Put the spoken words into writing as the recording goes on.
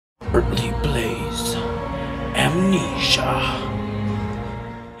Hartley plays Amnesia.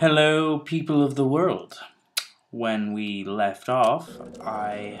 Hello, people of the world. When we left off,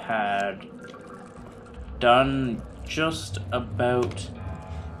 I had done just about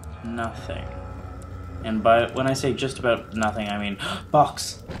nothing. And when I say just about nothing, I mean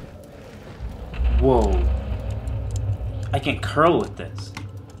box. Whoa. I can curl with this.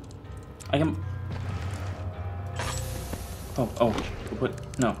 I can... Oh, what?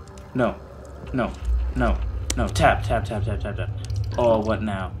 No. Tap. Oh, what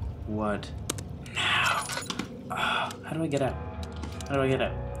now? What now? How do I get out?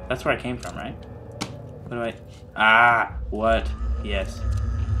 That's where I came from, right? What do I... what? Yes.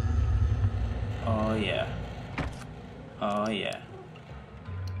 Oh, yeah. Oh, yes.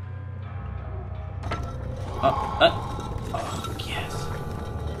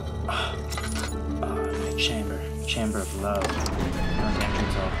 My chamber of love.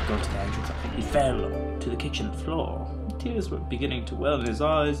 Go to the entrance hall. He fell to the kitchen floor. Tears were beginning to well in his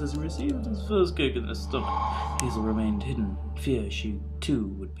eyes as he received his first kick in the stomach. Hazel remained hidden, in fear she too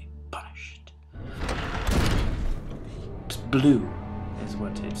would be punished. Blue is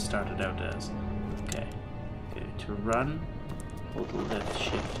what it started out as. Okay, to run, hold the left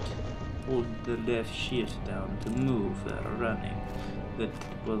shift. Hold the left shift down to move running. That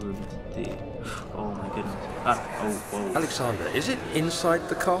wasn't the... Oh my goodness. Whoa. Alexander, is it inside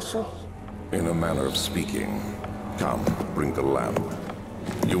the castle? In a manner of speaking. Come, bring the lamp.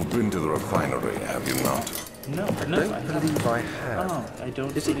 You've been to the refinery, have you not? No, I don't believe I have. Oh, I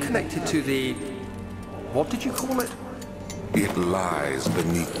don't. Is it connected to the... What did you call it? It lies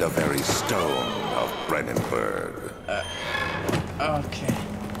beneath the very stone of Brennenburg. Okay.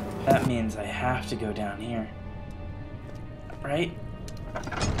 That means I have to go down here. Right?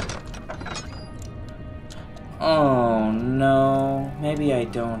 Oh no. Maybe I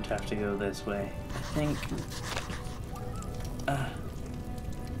don't have to go this way. I think...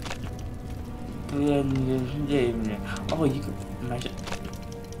 Oh, you can imagine...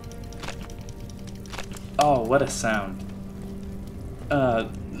 Oh, what a sound.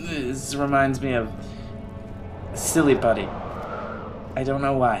 This reminds me of... Silly Buddy. I don't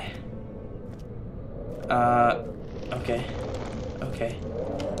know why. Okay.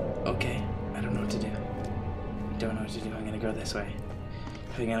 I don't know what to do. I'm gonna go this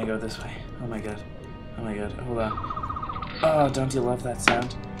way. Oh my god. Hold on. Oh, don't you love that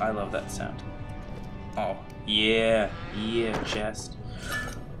sound? I love that sound. Oh, yeah, chest.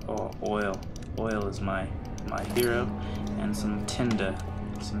 Oh, oil. Oil is my hero. And some tinder.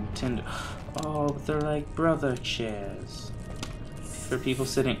 Oh, they're like brother chairs. For people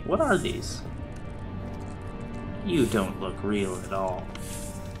sitting... What are these? You don't look real at all.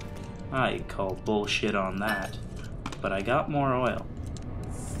 I call bullshit on that. But I got more oil.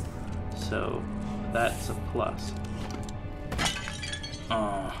 So, that's a plus.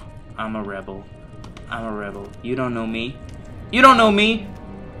 Oh, I'm a rebel. You don't know me. No.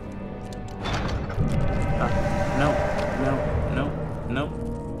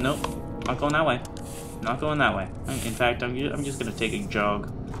 Not going that way. In fact, I'm just gonna take a jog.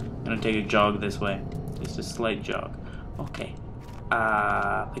 This way. Just a slight jog. Okay.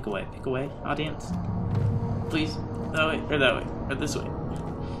 Pick away, audience. Please. That way, or this way.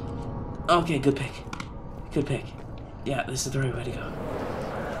 Okay, good pick. Yeah, this is the right way to go.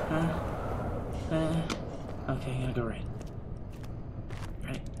 Okay, I'm gonna go right.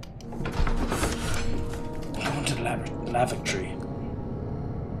 I went to the lavatory.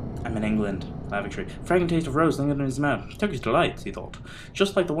 I'm in England. Lavatory. Fragrant taste of rose lingered in his mouth. Turkish delights, he thought.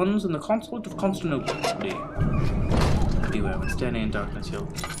 Just like the ones in the consulate of Constantinople. Beware, when standing in darkness, your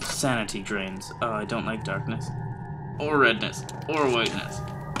sanity drains. Oh, I don't like darkness. Or redness. Or whiteness.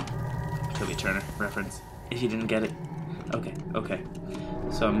 Toby Turner reference. If you didn't get it. Okay.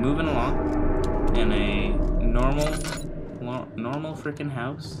 So I'm moving along in a normal freaking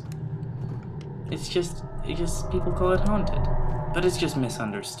house. It's just people call it haunted. But it's just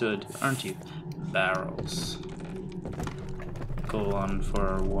misunderstood, aren't you? Barrels. Go on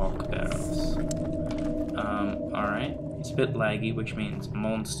for a walk, barrels. Alright. It's a bit laggy, which means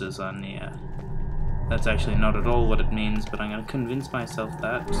monsters are near. That's actually not at all what it means, but I'm gonna convince myself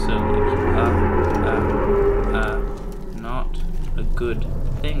that, so... not a good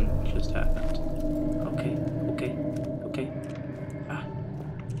thing just happened. Okay.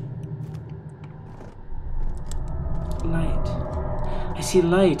 Light. I see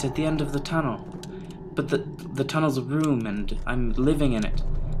light at the end of the tunnel. But the tunnel's a room, and I'm living in it.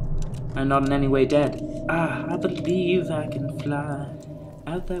 I'm not in any way dead. I believe I can fly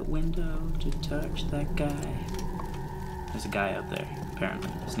out that window to touch that guy. There's a guy out there.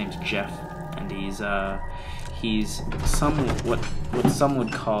 apparently. His name's Jeff, and he's what some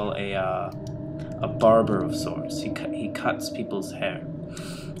would call a barber of sorts. He cuts people's hair,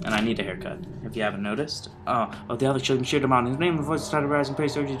 and I need a haircut. If you haven't noticed. Oh, the other children cheered him on. His name and voice started rising.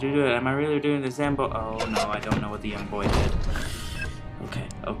 Praise urged you to do it. Am I really doing this, young boy? Oh no, I don't know what the young boy did.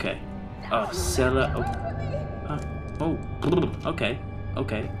 Okay. Oh, Sella. Okay.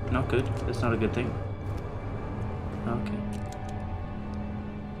 Not good. That's not a good thing. Okay.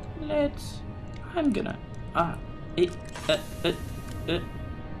 I'm gonna.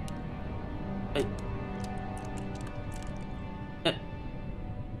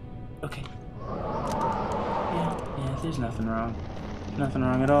 Okay. Yeah, there's nothing wrong. Nothing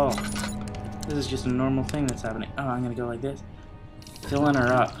wrong at all. This is just a normal thing that's happening. Oh, I'm gonna go like this. Filling her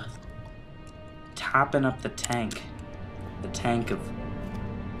up. Topping up the tank. The tank of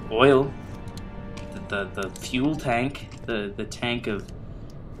oil. The fuel tank. The tank of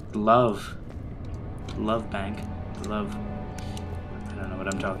love. Love bank. Love. I don't know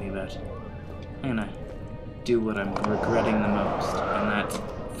what I'm talking about. I'm gonna do what I'm regretting the most, and that's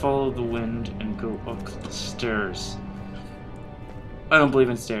follow the wind and go up the stairs. I don't believe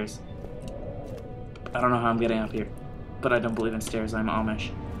in stairs. I don't know how I'm getting up here, but I don't believe in stairs. I'm Amish.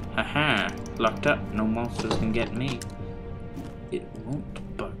 Haha, locked up. No monsters can get me. It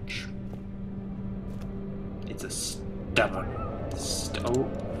won't budge. It's a stubborn.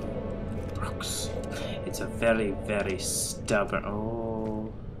 Rocks. It's a very, very stubborn.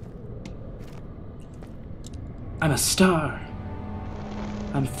 Oh. I'm a star.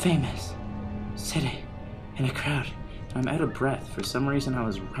 I'm famous. Sitting in a crowd. I'm out of breath. For some reason I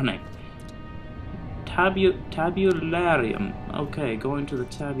was running. Tabularium. Okay, going to the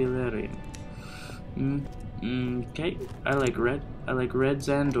tabularium. Okay, I like red. I like reds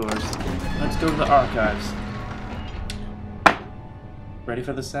and doors. Let's go to the archives. Ready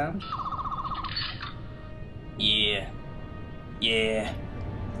for the sound? Yeah.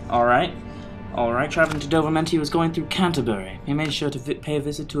 Alright, traveling to Doverment, he was going through Canterbury. He made sure to pay a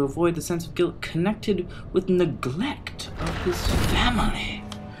visit to avoid the sense of guilt connected with neglect of his family.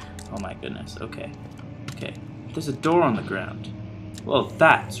 Oh my goodness, okay. There's a door on the ground. Well,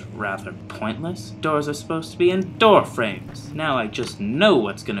 that's rather pointless. Doors are supposed to be in door frames. Now I just know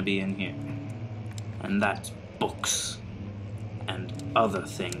what's gonna be in here. And that's books. And other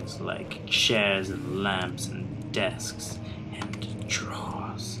things like chairs and lamps and desks and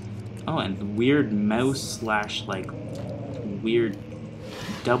drawers. Oh, and weird mouse slash like weird,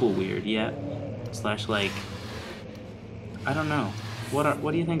 double weird, yeah. Slash like, I don't know.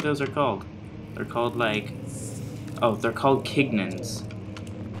 What do you think those are called? They're called like, oh, they're called Kignans.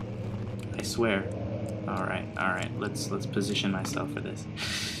 I swear. All right. Let's position myself for this.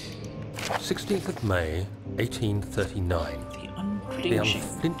 16th of May, 1839. The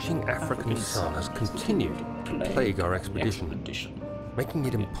unflinching African sun has continued to plague our expedition, making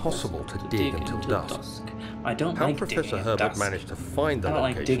it impossible to dig until dusk. I don't How like Professor digging Herbert dusk. managed to find the I don't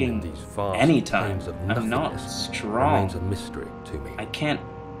like location digging in these vast anytime. plains of I'm not nothingness strong. remains a mystery to me. I can't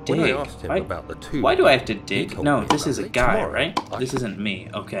dig. When I asked him about the two, why do I have to he dig? told No, me this is a that guy, tomorrow right? I This isn't me.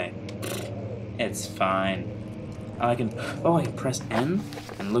 Okay. It's fine. I can press N,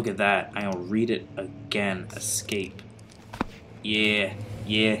 and look at that. I'll read it again. Escape. Yeah.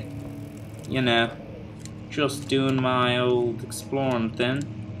 You know, just doing my old exploring thing.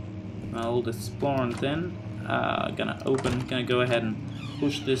 Gonna go ahead and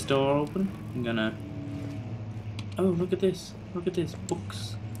push this door open. I'm gonna. Oh, look at this.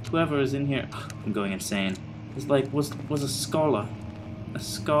 Books. Whoever is in here. I'm going insane. It's like was a scholar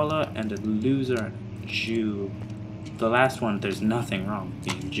and a loser and a Jew. The last one, there's nothing wrong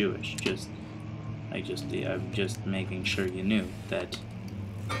with being Jewish. I'm just making sure you knew that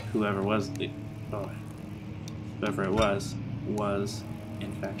whoever it was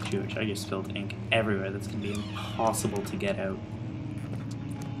in fact Jewish. I just spilled ink everywhere. That's gonna be impossible to get out.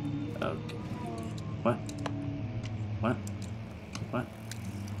 Okay. What?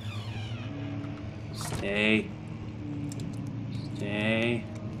 Stay.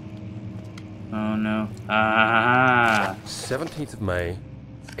 Oh no. 17th of May,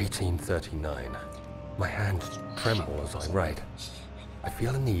 1839. My hands tremble as I write. I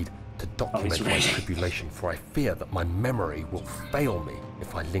feel a need to document my tribulation, for I fear that my memory will fail me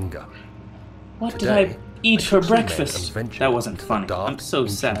if I linger. What Today, did I eat for took two men breakfast? and ventured That wasn't into the funny. dark, I'm so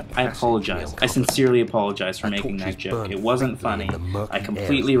sad. ancient I passage apologize. we I sincerely apologize for Our making that torches joke. burned It wasn't faintly funny. in the murky I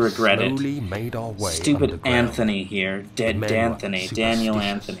completely air as we regret it. slowly made our way Stupid underground. Anthony here, The men were Daniel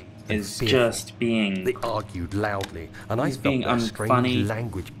superstitious Anthony, and is fearful. just being. They argued loudly, and I He's felt being their strange unfunny,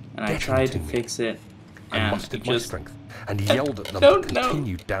 language and I getting tried to me. fix it, I and mustered it my just strength and yelled at them No, to no.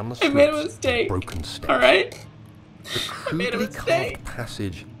 continue down the I made a slopes mistake. of broken steps. Alright? The made a crudely mistake. carved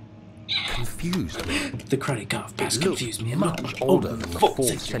passage confused me. The crudely carved It past looked confused me. It much looked older like than the old 4th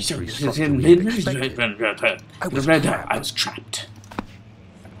century century structure we had expected. I was trapped.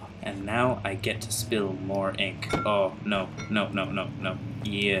 And now I get to spill more ink. Oh, no, no, no, no, no.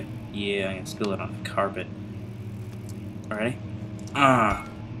 Yeah, yeah, I'm gonna spill it on the carpet. Alright? Ah!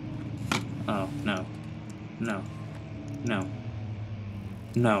 Oh, no. No. No.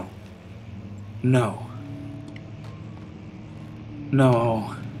 No. No.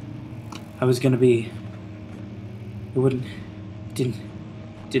 No. I was gonna be... It wouldn't...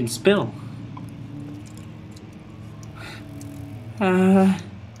 Didn't spill.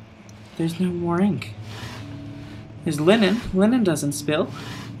 There's no more ink. There's linen. Linen doesn't spill.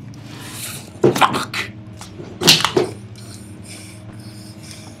 Fuck!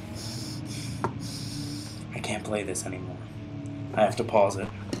 I can't play this anymore. I have to pause it.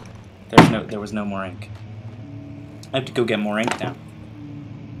 There was no more ink. I have to go get more ink now.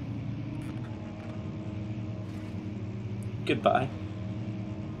 Goodbye.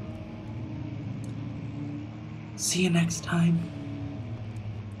 See you next time.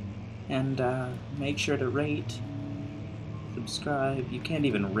 And make sure to rate, subscribe. You can't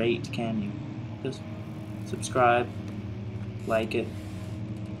even rate, can you? Just subscribe, like it.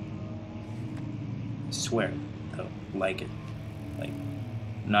 I swear, though, like it. Like,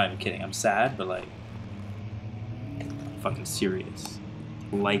 I'm not even kidding. I'm sad, but like, I'm fucking serious.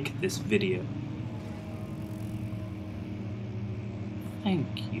 Like this video.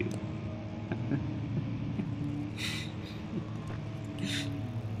 Thank you.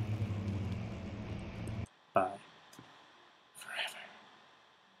 Bye. Forever.